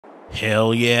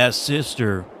Hell yeah,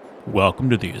 sister. Welcome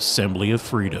to the Assembly of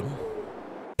Freedom.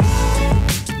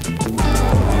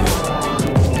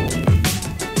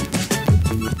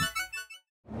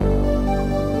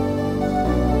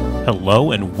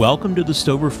 Hello and welcome to the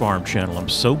Stover Farm channel. I'm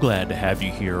so glad to have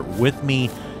you here with me.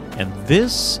 And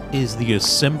this is the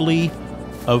Assembly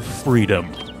of Freedom.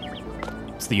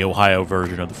 It's the Ohio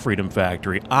version of the Freedom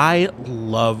Factory. I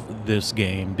love this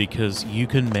game because you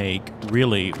can make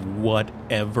really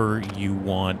whatever you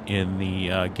want in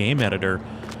the game editor.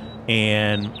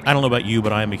 And I don't know about you,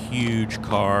 but I'm a huge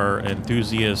car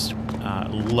enthusiast.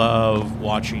 Love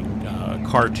watching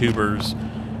car tubers.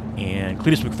 And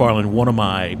Cleetus Mcfarland, one of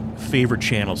my favorite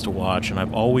channels to watch, and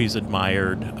I've always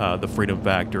admired the Freedom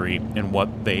Factory and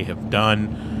what they have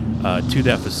done to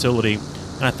that facility.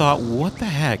 And I thought, what the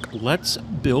heck, let's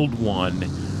build one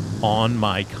on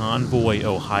my Convoy,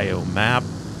 Ohio map.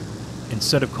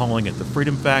 Instead of calling it the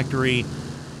Freedom Factory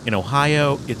in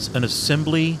Ohio, it's an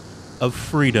Assembly of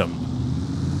Freedom.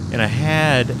 And I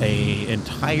had an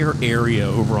entire area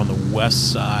over on the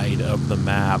west side of the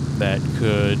map that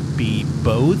could be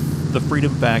both the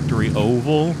Freedom Factory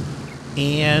Oval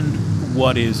and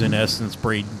what is in essence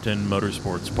Bradenton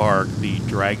Motorsports Park, the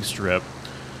drag strip.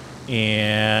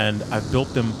 And I've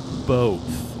built them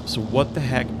both. So what the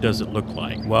heck does it look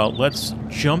like? Well, let's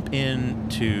jump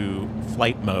into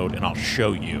flight mode and I'll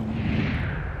show you.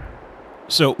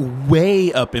 So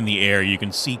way up in the air, you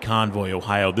can see Convoy,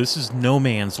 Ohio. This is no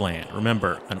man's land.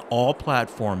 Remember, an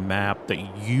all-platform map that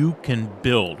you can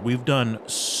build. We've done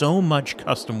so much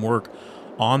custom work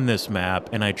on this map,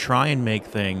 and I try and make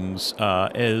things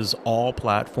as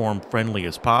all-platform friendly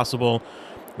as possible.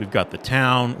 We've got the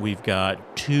town, we've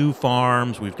got 2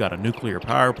 farms, we've got a nuclear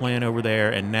power plant over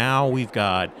there, and now we've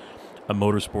got a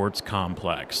motorsports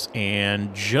complex.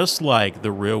 And just like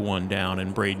the real one down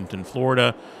in Bradenton,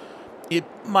 Florida, it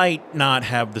might not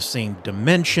have the same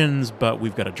dimensions, but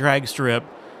we've got a drag strip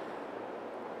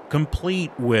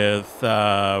complete with,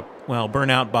 well,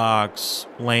 burnout box,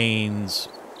 lanes,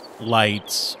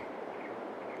 lights,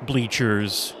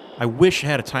 bleachers. I wish I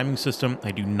had a timing system.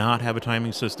 I do not have a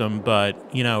timing system, but,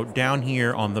 you know, down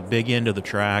here on the big end of the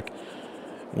track,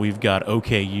 we've got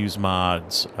OKU's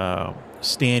mods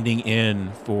standing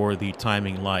in for the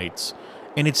timing lights.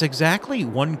 And it's exactly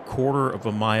 1/4 of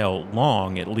a mile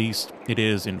long, at least it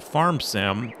is in Farm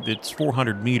Sim. It's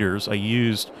 400 meters. I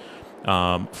used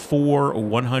 4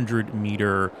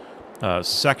 100-meter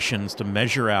sections to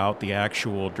measure out the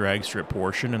actual drag strip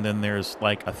portion, and then there's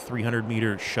like a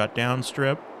 300-meter shutdown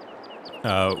strip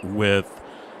with,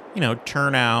 you know,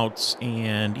 turnouts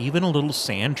and even a little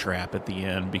sand trap at the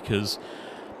end because,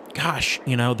 gosh,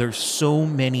 you know, there's so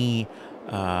many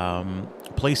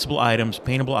placeable items,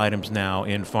 paintable items now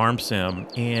in Farm Sim,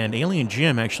 and Alien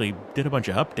Jim actually did a bunch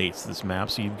of updates to this map,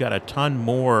 so you've got a ton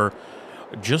more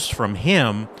just from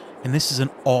him, and this is an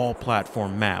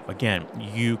all-platform map. Again,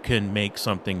 you can make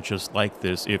something just like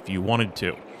this if you wanted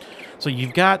to. So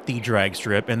you've got the drag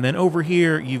strip, and then over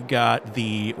here you've got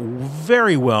the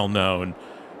very well-known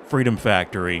Freedom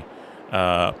Factory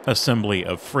Assembly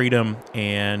of Freedom,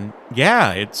 and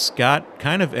yeah, it's got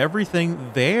kind of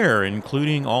everything there,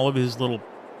 including all of his little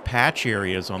patch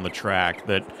areas on the track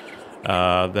that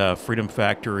the Freedom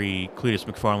Factory Cleetus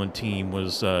Mcfarland team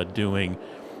was doing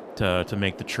to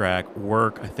make the track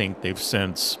work. I think they've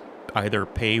since either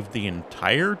paved the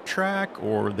entire track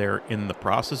or they're in the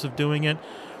process of doing it.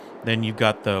 Then you've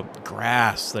got the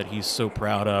grass that he's so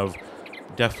proud of.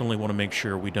 Definitely want to make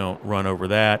sure we don't run over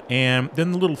that. And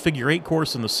then the little figure 8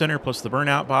 course in the center plus the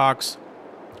burnout box.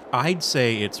 I'd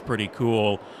say it's pretty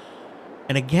cool.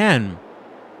 And again,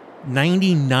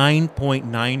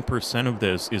 99.9% of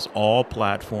this is all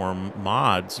platform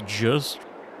mods just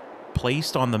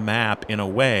placed on the map in a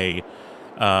way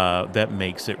that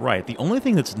makes it right. The only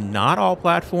thing that's not all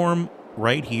platform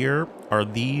right here are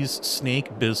these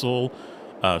Snake Bizzle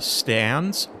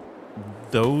stands.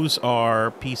 Those are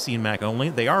PC and Mac only.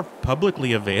 They are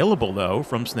publicly available, though,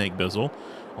 from Snake Bizzle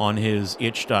on his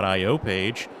itch.io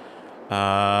page.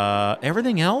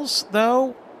 Everything else,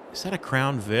 though, is that a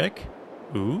Crown Vic?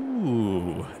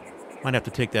 Ooh, might have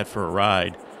to take that for a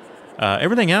ride.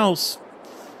 Everything else,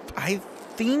 I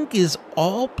think, is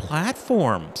all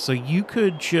platform. So you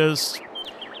could just,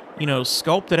 you know,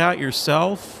 sculpt it out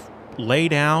yourself, lay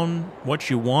down what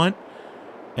you want,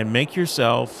 and make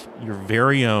yourself your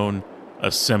very own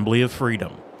Assembly of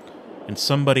Freedom. And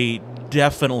somebody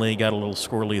definitely got a little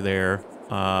squirrely there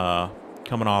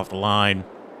coming off the line.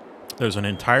 There's an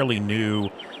entirely new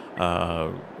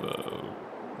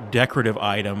decorative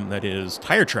item that is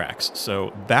tire tracks.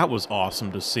 So that was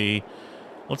awesome to see.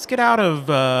 Let's get out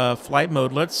of flight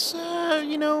mode. Let's,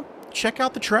 you know, check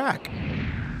out the track.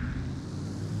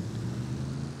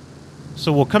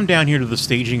 So we'll come down here to the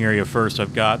staging area first.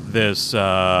 I've got this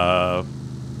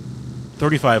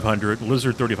 3500,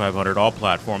 Lizard 3500, all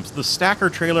platforms. The stacker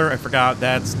trailer, I forgot,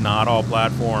 that's not all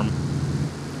platform.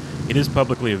 It is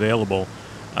publicly available.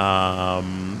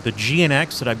 The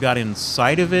GNX that I've got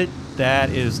inside of it,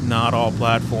 that is not all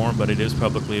platform, but it is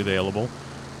publicly available.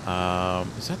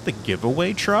 Is that the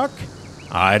giveaway truck?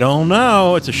 I don't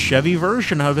know. It's a Chevy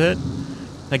version of it.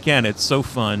 Again, it's so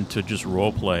fun to just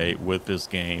roleplay with this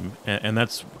game, and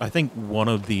that's, I think, one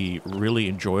of the really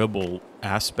enjoyable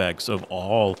aspects of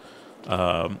all,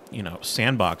 you know,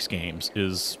 sandbox games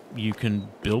is you can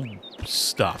build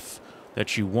stuff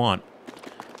that you want.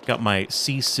 Got my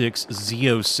C6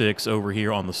 Z06 over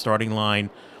here on the starting line.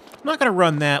 I'm not going to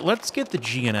run that. Let's get the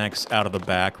GNX out of the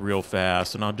back real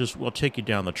fast, and we'll take you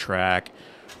down the track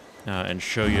and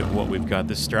show you what we've got.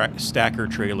 This stacker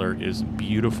trailer is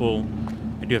beautiful.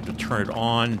 I do have to turn it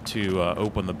on to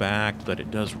open the back, but it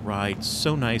does ride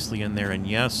so nicely in there. And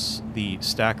yes, the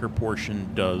stacker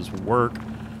portion does work.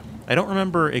 I don't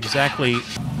remember exactly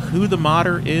who the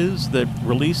modder is that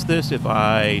released this. If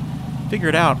I figure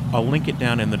it out, I'll link it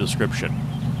down in the description.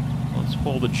 Let's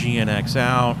pull the GNX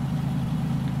out,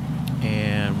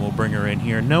 and we'll bring her in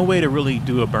here. No way to really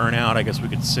do a burnout. I guess we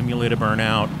could simulate a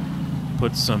burnout,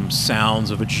 put some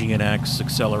sounds of a GNX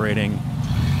accelerating.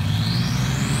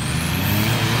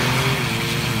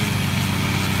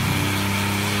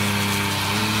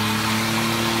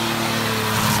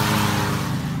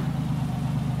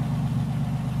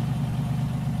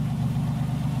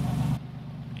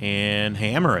 And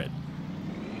hammer it.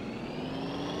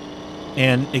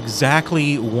 And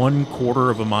exactly 1/4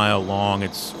 of a mile long.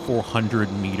 It's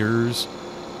 400 meters.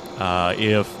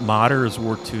 If modders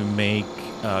were to make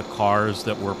cars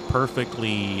that were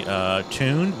perfectly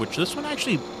tuned, which this one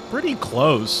actually pretty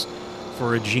close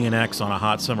for a GNX on a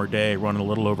hot summer day, running a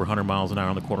little over 100 miles an hour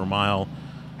on the 1/4 mile.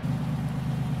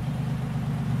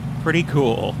 Pretty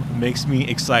cool. Makes me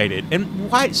excited. And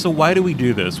why? So why do we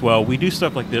do this? Well, we do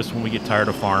stuff like this when we get tired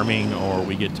of farming, or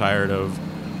we get tired of,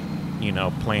 you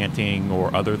know, planting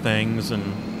or other things.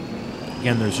 And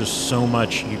again, there's just so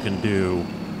much you can do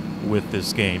with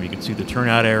this game. You can see the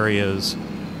turnout areas.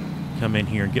 Come in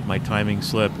here and get my timing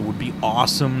slip. It would be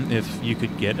awesome if you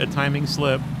could get a timing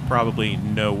slip. Probably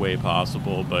no way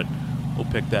possible, but we'll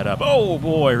pick that up. Oh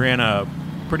boy, ran a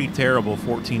pretty terrible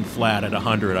 14 flat at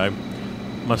 100. I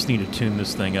must need to tune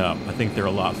this thing up. I think they're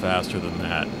a lot faster than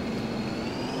that.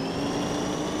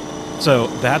 So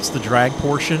that's the drag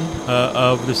portion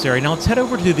of this area. Now let's head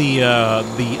over to the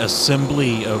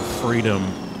Assembly of Freedom,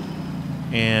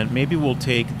 and maybe we'll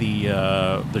take the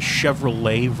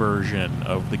Chevrolet version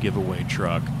of the giveaway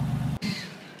truck.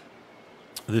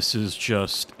 This is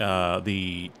just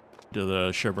the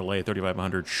Chevrolet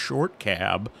 3500 short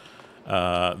cab.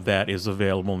 That is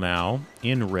available now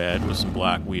in red with some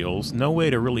black wheels. No way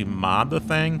to really mod the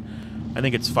thing. I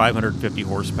think it's 550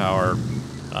 horsepower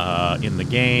in the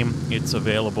game. It's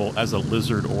available as a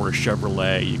Lizard or a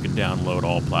Chevrolet. You can download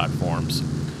all platforms.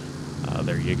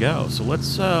 There you go. So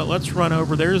let's run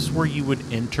over. There's where you would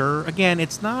enter. Again,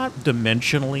 it's not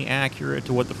dimensionally accurate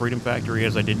to what the Freedom Factory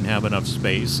is. I didn't have enough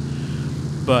space,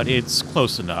 but it's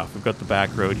close enough. We've got the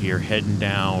back road here heading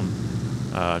down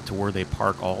to where they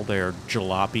park all their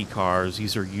jalopy cars.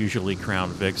 These are usually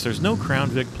Crown Vics. There's no Crown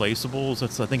Vic placeables.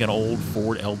 That's, I think, an old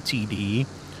Ford LTD.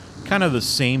 Kind of the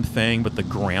same thing, but the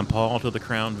grandpa to the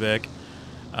Crown Vic.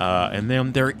 And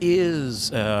then there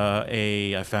is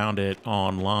I found it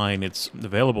online. It's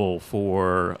available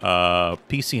for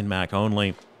PC and Mac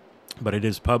only, but it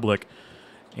is public,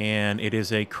 and it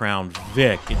is a Crown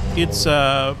Vic. It's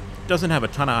doesn't have a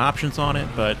ton of options on it,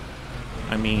 but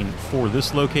I mean, for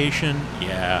this location,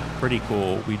 yeah, pretty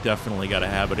cool. We definitely got to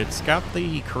have it. It's got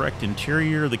the correct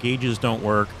interior. The gauges don't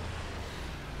work.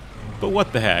 But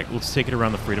what the heck? Let's take it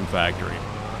around the Freedom Factory.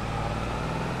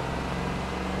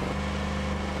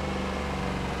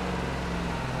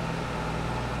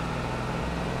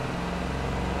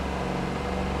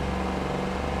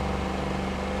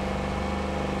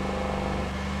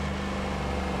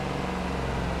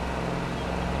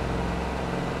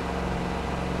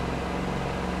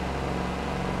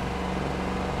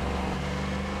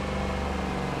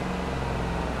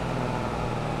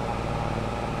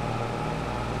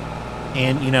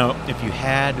 And, you know, if you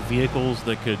had vehicles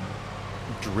that could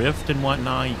drift and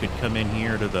whatnot, you could come in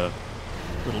here to the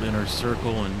little inner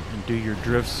circle and do your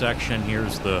drift section.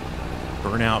 Here's the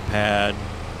burnout pad.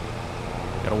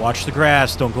 Gotta watch the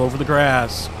grass. Don't go over the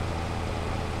grass.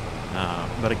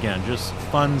 But again, just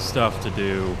fun stuff to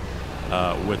do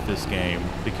with this game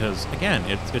because, again,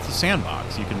 it's a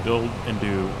sandbox. You can build and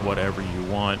do whatever you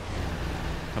want.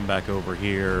 Come back over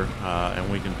here, and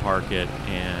we can park it,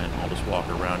 and I'll just walk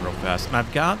around real fast. And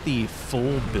I've got the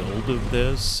full build of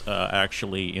this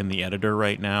actually in the editor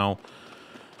right now,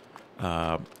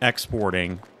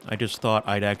 exporting. I just thought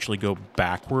I'd actually go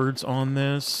backwards on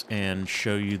this and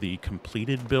show you the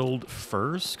completed build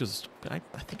first, because I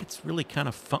think it's really kind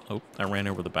of fun. Oh, I ran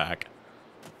over the back.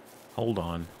 Hold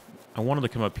on. I wanted to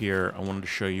come up here. I wanted to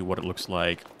show you what it looks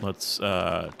like. Let's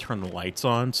turn the lights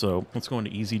on. So let's go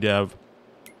into Easy Dev.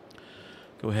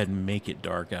 Go ahead and make it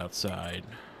dark outside.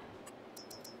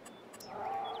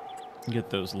 Get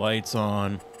those lights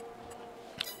on.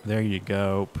 There you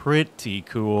go. Pretty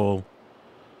cool.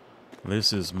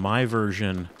 This is my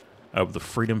version of the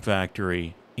Freedom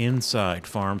Factory inside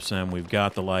Farm Sim. We've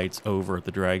got the lights over at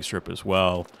the drag strip as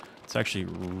well. It's actually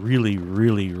really,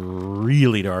 really,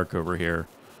 really dark over here.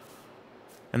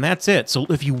 And that's it. So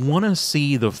if you want to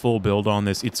see the full build on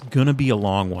this, it's going to be a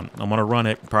long one. I'm going to run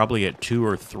it probably at 2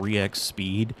 or 3x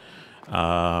speed.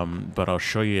 But I'll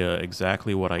show you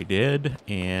exactly what I did.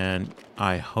 And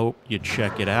I hope you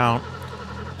check it out.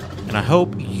 And I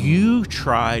hope you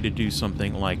try to do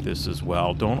something like this as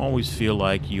well. Don't always feel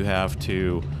like you have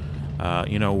to,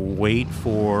 you know, wait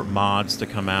for mods to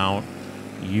come out.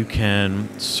 You can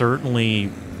certainly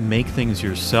make things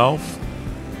yourself.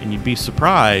 And you'd be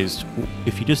surprised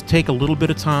if you just take a little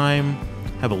bit of time,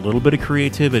 have a little bit of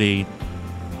creativity,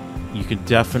 you can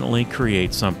definitely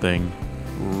create something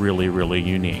really, really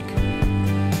unique.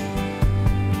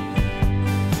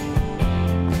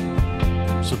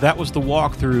 So that was the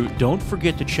walkthrough. Don't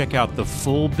forget to check out the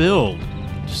full build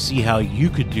to see how you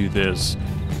could do this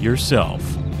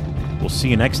yourself. We'll see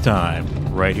you next time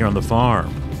right here on the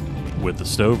farm with the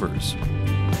Stovers.